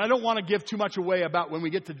 And I don't want to give too much away about when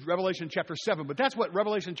we get to Revelation chapter 7, but that's what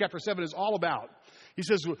Revelation chapter 7 is all about. He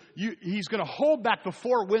says he's going to hold back the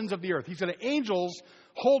 4 winds of the earth. He said angels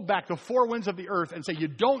hold back the 4 winds of the earth and say, you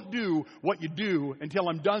don't do what you do until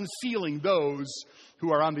I'm done sealing those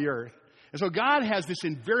who are on the earth. And so God has this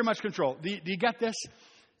in very much control. Do you get this?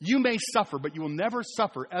 You may suffer, but you will never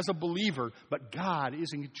suffer as a believer, but God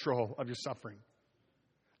is in control of your suffering.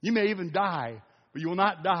 You may even die, but you will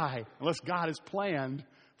not die unless God has planned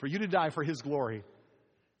for you to die for his glory.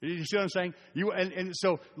 You see what I'm saying? And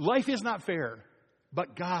so life is not fair,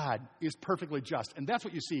 but God is perfectly just. And that's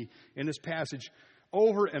what you see in this passage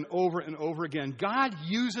over and over and over again. God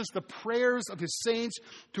uses the prayers of his saints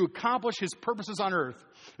to accomplish his purposes on earth.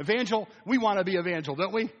 Evangel, we want to be evangel,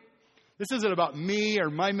 don't we? This isn't about me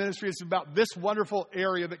or my ministry. It's about this wonderful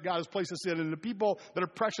area that God has placed us in and the people that are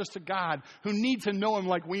precious to God who need to know him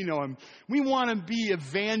like we know him. We want to be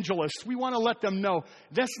evangelists. We want to let them know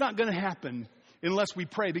that's not going to happen unless we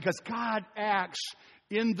pray, because God acts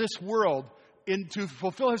in this world to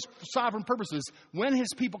fulfill his sovereign purposes when his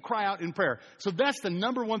people cry out in prayer. So that's the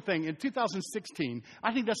number one thing. In 2016,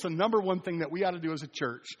 I think that's the number one thing that we ought to do as a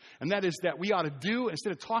church. And that is that we ought to do,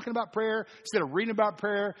 instead of talking about prayer, instead of reading about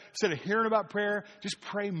prayer, instead of hearing about prayer, just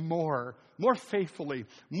pray more faithfully,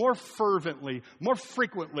 more fervently, more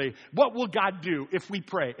frequently. What will God do if we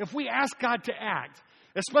pray? If we ask God to act,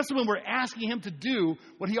 especially when we're asking him to do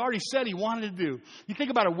what he already said he wanted to do. You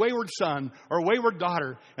think about a wayward son or a wayward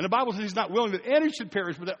daughter, and the Bible says he's not willing that any should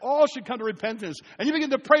perish, but that all should come to repentance. And you begin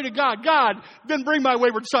to pray to God, God, then bring my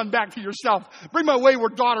wayward son back to yourself. Bring my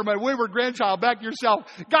wayward daughter, my wayward grandchild back to yourself.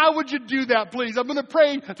 God, would you do that, please? I'm going to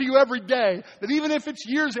pray to you every day that even if it's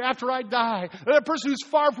years after I die, that a person who's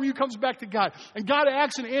far from you comes back to God. And God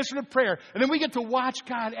acts in answer to prayer. And then we get to watch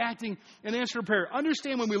God acting in answer to prayer.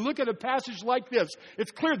 Understand, when we look at a passage like this, it's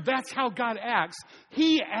clear that's how God acts.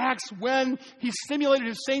 He acts when he stimulated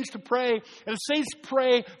his saints to pray, and the saints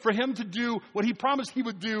pray for him to do what he promised he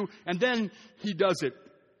would do, and then he does it.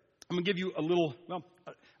 I'm going to give you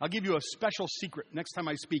I'll give you a special secret next time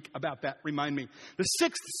I speak about that. Remind me. The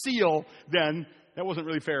sixth seal, then, that wasn't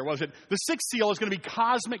really fair, was it? The sixth seal is going to be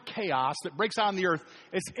cosmic chaos that breaks out on the earth.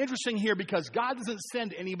 It's interesting here because God doesn't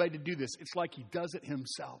send anybody to do this. It's like he does it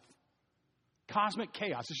himself. Cosmic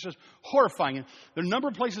chaos. It's just horrifying. And there are a number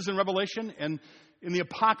of places in Revelation and in the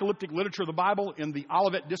apocalyptic literature of the Bible, in the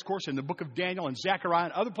Olivet Discourse, in the book of Daniel and Zechariah,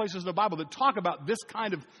 and other places in the Bible that talk about this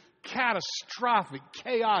kind of catastrophic,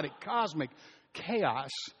 chaotic, cosmic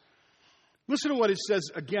chaos. Listen to what it says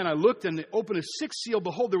again. I looked and opened a sixth seal.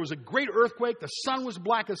 Behold, there was a great earthquake. The sun was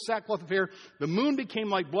black as sackcloth of hair. The moon became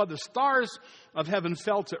like blood. The stars of heaven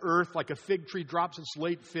fell to earth like a fig tree drops its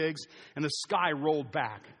late figs, and the sky rolled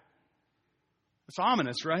back. It's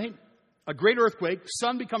ominous, right? A great earthquake,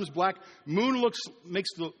 sun becomes black, moon looks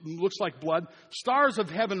like blood, stars of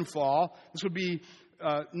heaven fall. This would be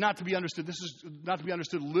not to be understood. This is not to be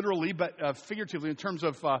understood literally, but figuratively in terms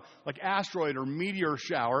of like asteroid or meteor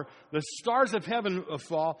shower. The stars of heaven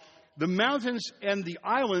fall. The mountains and the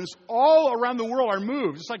islands all around the world are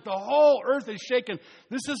moved. It's like the whole earth is shaken.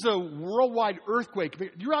 This is a worldwide earthquake. Do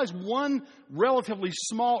you realize one relatively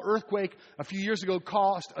small earthquake a few years ago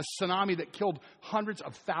caused a tsunami that killed hundreds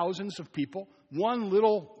of thousands of people? One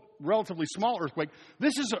little, relatively small earthquake.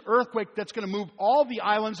 This is an earthquake that's going to move all the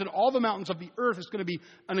islands and all the mountains of the earth. It's going to be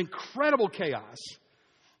an incredible chaos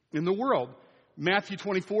in the world. Matthew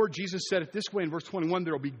 24, Jesus said it this way in verse 21,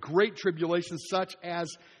 there will be great tribulation such as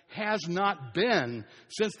has not been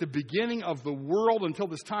since the beginning of the world until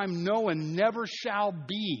this time, no, and never shall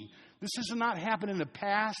be. This has not happened in the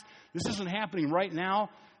past. This isn't happening right now.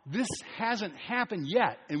 This hasn't happened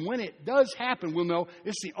yet. And when it does happen, we'll know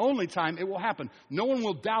it's the only time it will happen. No one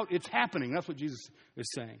will doubt it's happening. That's what Jesus is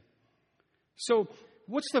saying. So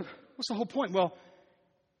what's the whole point? Well,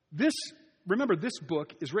 remember, this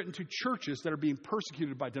book is written to churches that are being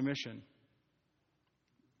persecuted by Domitian.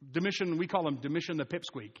 Domitian, we call him Domitian the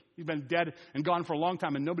Pipsqueak. He's been dead and gone for a long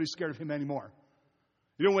time, and nobody's scared of him anymore.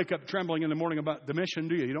 You don't wake up trembling in the morning about Domitian,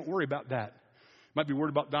 do you? You don't worry about that. You might be worried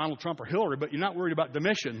about Donald Trump or Hillary, but you're not worried about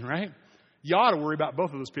Domitian, right? You ought to worry about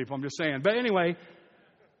both of those people, I'm just saying. But anyway,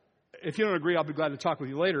 if you don't agree, I'll be glad to talk with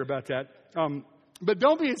you later about that. But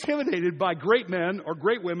don't be intimidated by great men or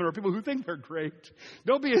great women or people who think they're great.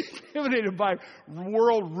 Don't be intimidated by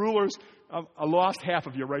world rulers. I lost half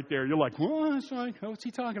of you right there. You're like, what's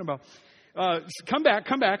he talking about? Come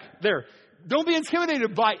back. There. Don't be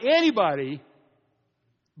intimidated by anybody,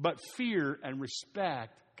 but fear and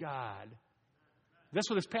respect God. That's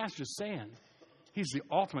what this passage is saying. He's the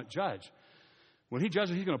ultimate judge. When he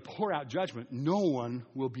judges, he's going to pour out judgment. No one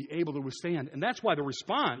will be able to withstand. And that's why the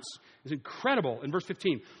response is incredible. In verse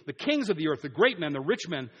 15, the kings of the earth, the great men, the rich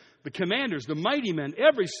men, the commanders, the mighty men,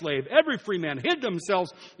 every slave, every free man hid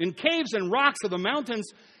themselves in caves and rocks of the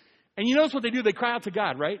mountains. And you notice what they do? They cry out to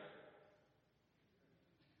God, right?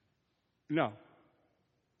 No,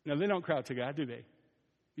 they don't cry out to God, do they?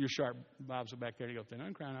 Your sharp bobs are back there. You go, they're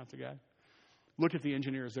not crying out to God. Look at the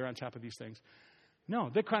engineers. They're on top of these things. No,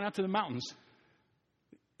 they're crying out to the mountains.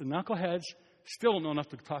 The knuckleheads still don't know enough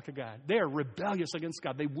to talk to God. They are rebellious against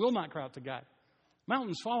God. They will not cry out to God.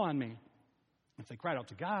 Mountains fall on me. If they cried out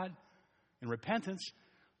to God in repentance,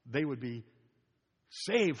 they would be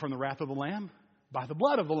saved from the wrath of the Lamb by the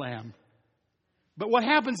blood of the Lamb. But what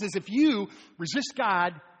happens is if you resist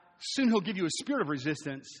God, soon he'll give you a spirit of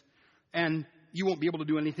resistance, and you won't be able to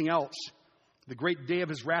do anything else. The great day of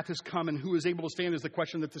his wrath has come, and who is able to stand is the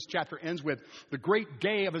question that this chapter ends with. The great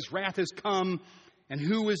day of his wrath has come, and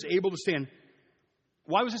who is able to stand?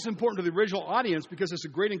 Why was this important to the original audience? Because it's a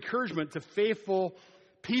great encouragement to faithful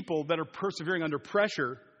people that are persevering under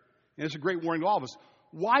pressure. And it's a great warning to all of us.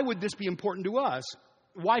 why would this be important to us?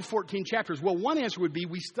 Why 14 chapters? Well, one answer would be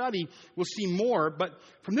we'll see more, but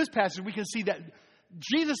from this passage we can see that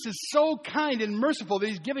Jesus is so kind and merciful that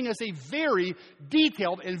he's giving us a very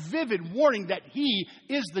detailed and vivid warning that he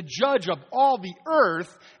is the judge of all the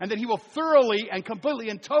earth and that he will thoroughly and completely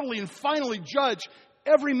and totally and finally judge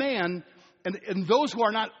every man, and those who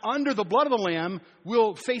are not under the blood of the Lamb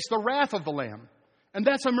will face the wrath of the Lamb. And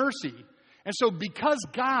that's a mercy. And so because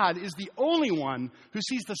God is the only one who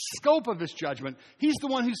sees the scope of this judgment, he's the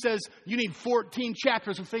one who says, you need 14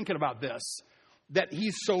 chapters of thinking about this, that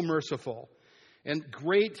he's so merciful. And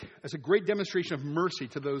it's a great demonstration of mercy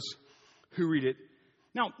to those who read it.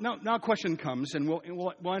 Now a question comes, and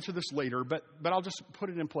we'll answer this later, but I'll just put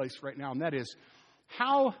it in place right now, and that is,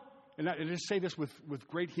 how, and I just say this with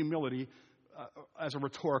great humility as a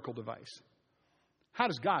rhetorical device, how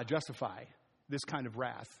does God justify this kind of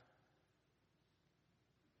wrath?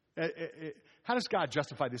 How does God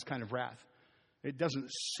justify this kind of wrath? It doesn't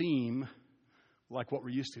seem like what we're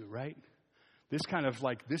used to, right? This kind of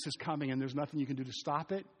like, this is coming and there's nothing you can do to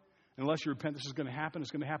stop it. Unless you repent, this is going to happen.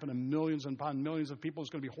 It's going to happen to millions and upon millions of people. It's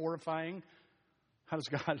going to be horrifying. How does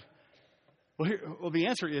God? Well, the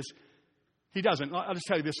answer is, he doesn't. I'll just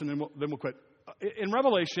tell you this and then we'll quit. In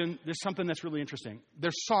Revelation, there's something that's really interesting.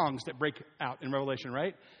 There's songs that break out in Revelation,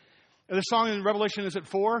 right? And the song in Revelation, is it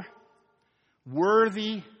 4?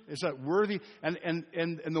 Worthy, is that worthy? And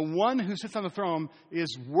the one who sits on the throne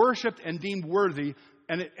is worshipped and deemed worthy.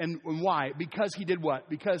 And why? Because he did what?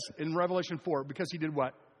 Because in Revelation 4, because he did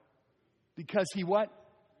what? Because he what?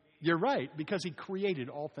 You're right. Because he created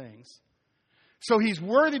all things. So he's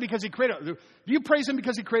worthy because he created. Do you praise him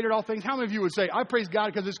because he created all things? How many of you would say, I praise God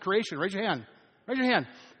because of his creation? Raise your hand. Raise your hand.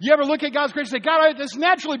 You ever look at God's creation and say, God, I just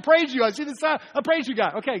naturally praise you. I see this. I praise you,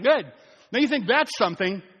 God. Okay, good. Now you think that's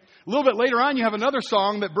something. A little bit later on, you have another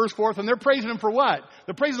song that bursts forth, and they're praising him for what?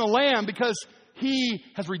 They're praising the Lamb because he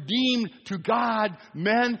has redeemed to God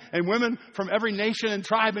men and women from every nation and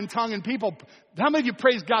tribe and tongue and people. How many of you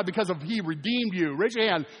praise God because of he redeemed you? Raise your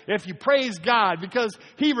hand if you praise God because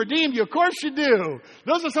he redeemed you. Of course you do.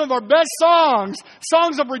 Those are some of our best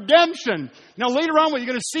songs of redemption. Now later on, what you're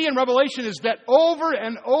going to see in Revelation is that over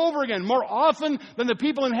and over again, more often than the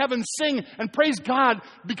people in heaven sing and praise God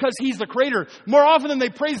because he's the creator, more often than they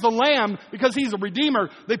praise the Lamb because he's the redeemer,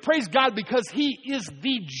 they praise God because he is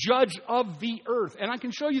the judge of the earth. And I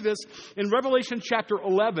can show you this in Revelation chapter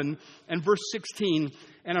 11 and verse 16.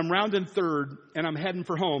 And I'm rounding third, and I'm heading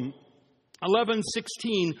for home. 11:16,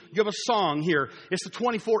 you have a song here. It's the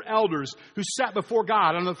 24 elders who sat before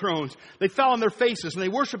God on the thrones. They fell on their faces, and they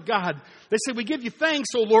worshiped God. They said, we give you thanks,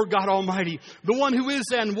 O Lord God Almighty, the one who is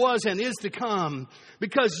and was and is to come,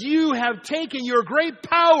 because you have taken your great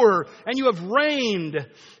power, and you have reigned.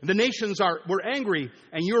 The nations were angry,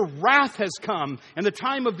 and your wrath has come, and the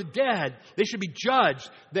time of the dead. They should be judged,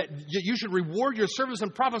 that you should reward your servants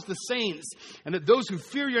and prophets, the saints, and that those who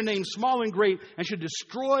fear your name, small and great, and should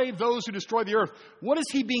destroy those who destroy the earth. What is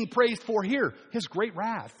he being praised for here? His great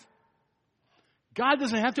wrath. God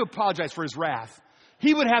doesn't have to apologize for his wrath.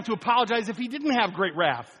 He would have to apologize if he didn't have great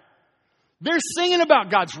wrath. They're singing about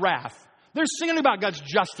God's wrath. They're singing about God's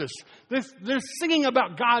justice. They're singing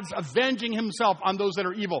about God's avenging himself on those that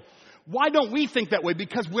are evil. Why don't we think that way?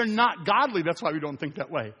 Because we're not godly. That's why we don't think that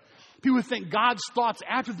way. People who think God's thoughts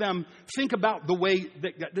after them think about the way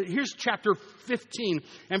that... Here's chapter 15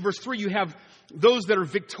 and verse 3. You have those that are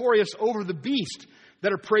victorious over the beast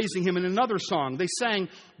that are praising him in another song. They sang,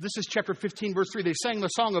 this is chapter 15, verse 3. They sang the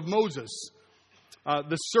song of Moses,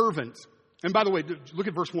 the servant. And by the way, look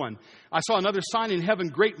at verse 1. I saw another sign in heaven,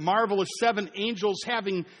 great, marvelous, 7 angels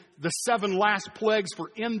having the 7 last plagues, for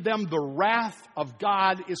in them the wrath of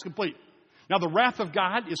God is complete. Now, the wrath of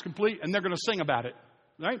God is complete, and they're going to sing about it.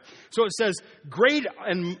 Right? So it says, great,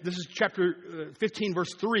 and this is chapter 15,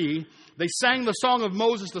 verse 3. They sang the song of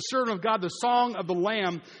Moses, the servant of God, the song of the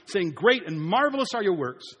Lamb, saying, great and marvelous are your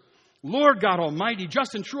works. Lord God Almighty,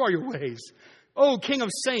 just and true are your ways. O King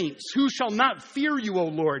of saints, who shall not fear you, O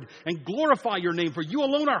Lord, and glorify your name? For you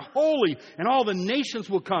alone are holy, and all the nations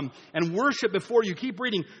will come and worship before you. Keep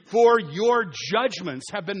reading. For your judgments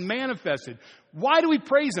have been manifested. Why do we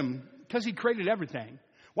praise him? Because he created everything.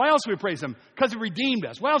 Why else do we praise him? Because he redeemed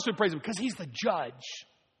us. Why else do we praise him? Because he's the judge.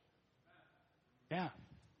 Yeah.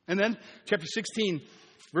 And then chapter 16,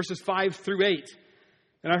 verses 5 through 8.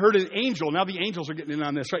 And I heard an angel. Now the angels are getting in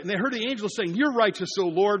on this, right? And they heard the angel saying, you're righteous, O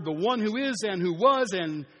Lord, the one who is and who was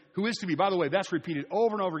and who is to be. By the way, that's repeated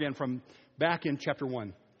over and over again from back in chapter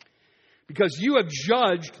 1. Because you have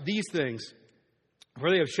judged these things, for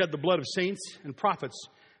they have shed the blood of saints and prophets,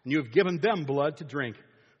 and you have given them blood to drink.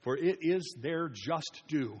 For it is their just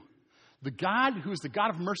due. The God who is the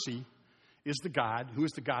God of mercy is the God who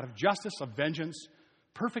is the God of justice, of vengeance,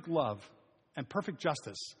 perfect love, and perfect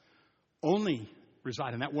justice. Only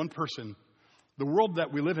reside in that one person. The world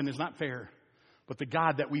that we live in is not fair, but the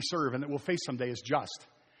God that we serve and that we'll face someday is just.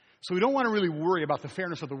 So we don't want to really worry about the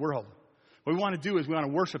fairness of the world. What we want to do is we want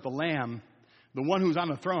to worship the Lamb, the one who's on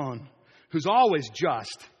the throne, who's always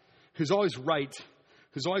just, who's always right,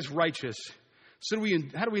 who's always righteous. So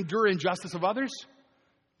how do we endure injustice of others?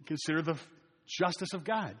 Consider the justice of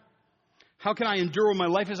God. How can I endure when my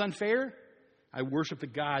life is unfair? I worship the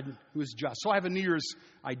God who is just. So I have a New Year's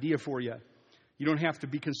idea for you. You don't have to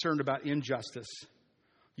be concerned about injustice.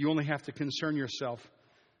 You only have to concern yourself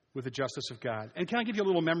with the justice of God. And can I give you a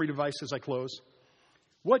little memory device as I close?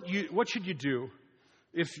 What should you do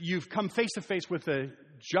if you've come face to face with the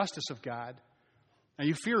justice of God and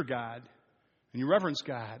you fear God and you reverence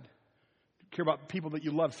God, care about people that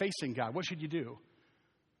you love facing God? What should you do?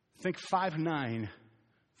 Think 5:9.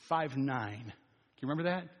 5:9. Can you remember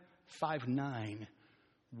that? 5:9.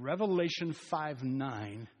 Revelation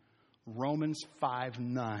 5:9. Romans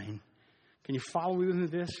 5:9. Can you follow me into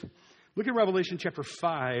this? Look at Revelation chapter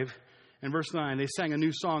 5 and verse 9. They sang a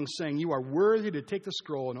new song saying, "You are worthy to take the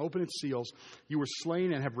scroll and open its seals. You were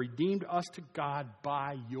slain and have redeemed us to God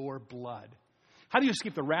by your blood." How do you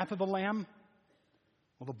escape the wrath of the Lamb?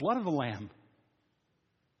 Well, the blood of the Lamb.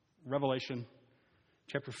 Revelation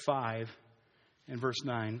chapter 5 and verse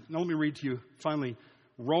 9. Now let me read to you finally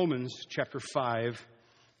Romans chapter 5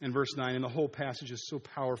 and verse 9. And the whole passage is so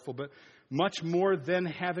powerful. But much more than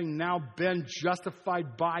having now been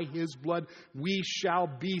justified by his blood, we shall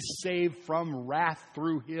be saved from wrath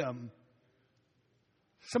through him.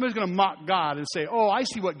 Somebody's going to mock God and say, "Oh, I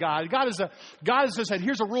see what God has just said,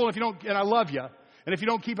 here's a rule, if you don't, and I love you. And if you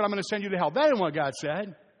don't keep it, I'm going to send you to hell." That isn't what God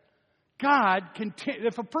said.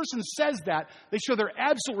 If a person says that, they show their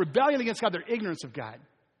absolute rebellion against God, their ignorance of God.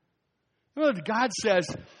 If God says,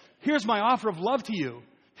 "Here's my offer of love to you.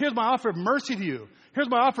 Here's my offer of mercy to you. Here's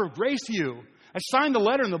my offer of grace to you. I signed the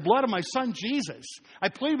letter in the blood of my son Jesus. I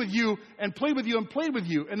plead with you and plead with you and plead with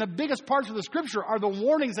you." And the biggest parts of the scripture are the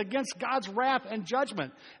warnings against God's wrath and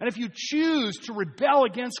judgment. And if you choose to rebel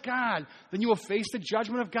against God, then you will face the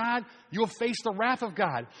judgment of God. You will face the wrath of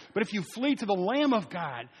God. But if you flee to the Lamb of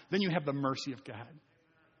God, then you have the mercy of God.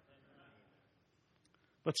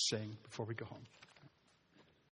 Let's sing before we go home.